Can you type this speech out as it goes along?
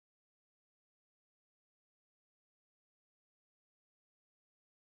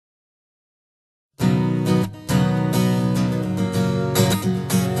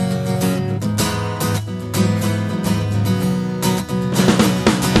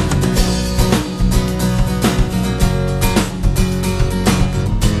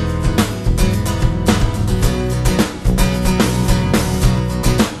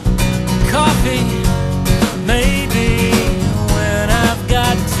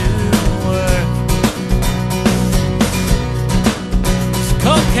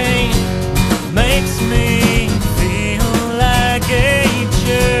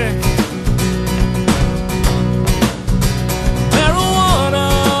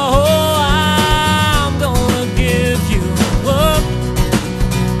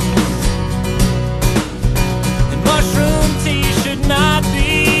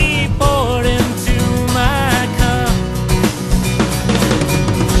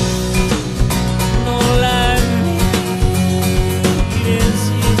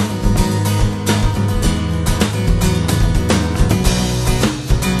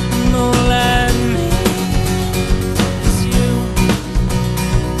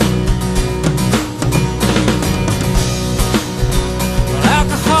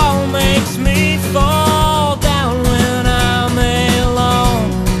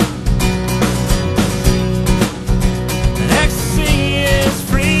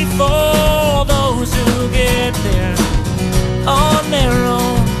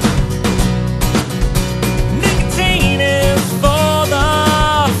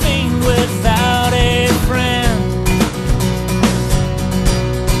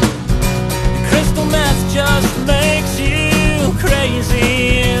meth just makes you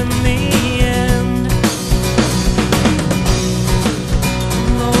crazy in the end.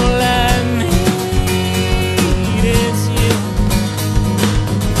 All I need is you.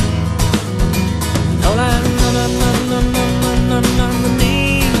 All I need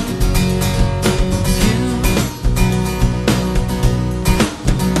is you.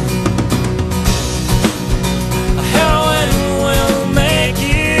 Heroin will make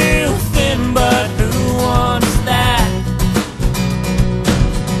you thin, but who wants that?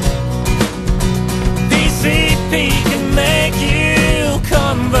 PCP can make you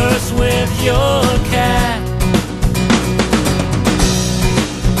converse with your cat.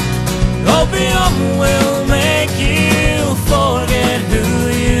 Opium will make you forget who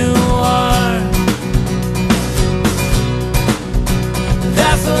you are.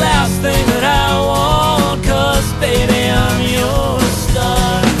 That's the last thing that I want, 'cause baby, I'm your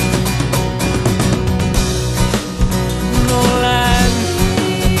star. All I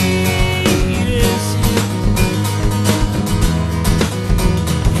need is you.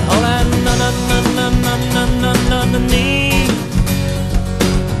 All I need is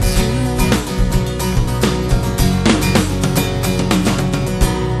you.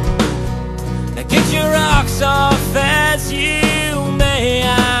 Now get your rocks off as you may,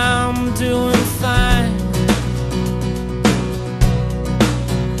 I'm doing fine.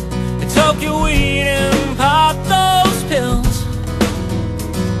 Toke your weed and pop those pills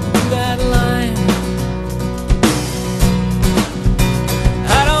on that line.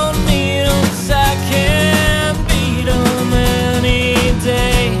 I don't need 'em 'cause I can beat 'em any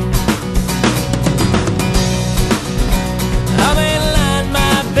day. I may line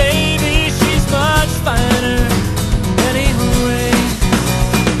my baby, she's much finer anyway.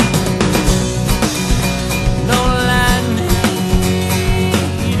 And all I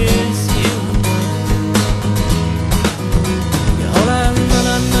need is you. All I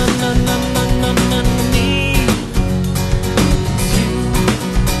need is you.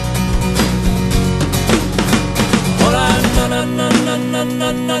 All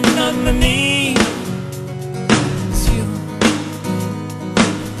I need is you.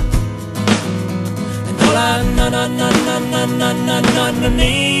 And all I need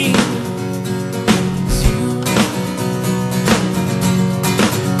is you.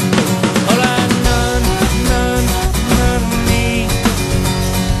 All I need is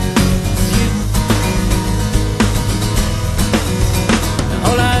you.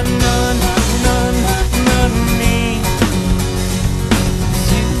 All I need is you. All I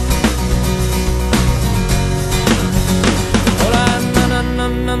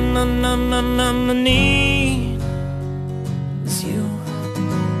need is you.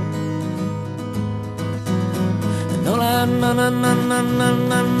 And all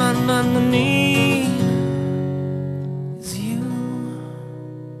I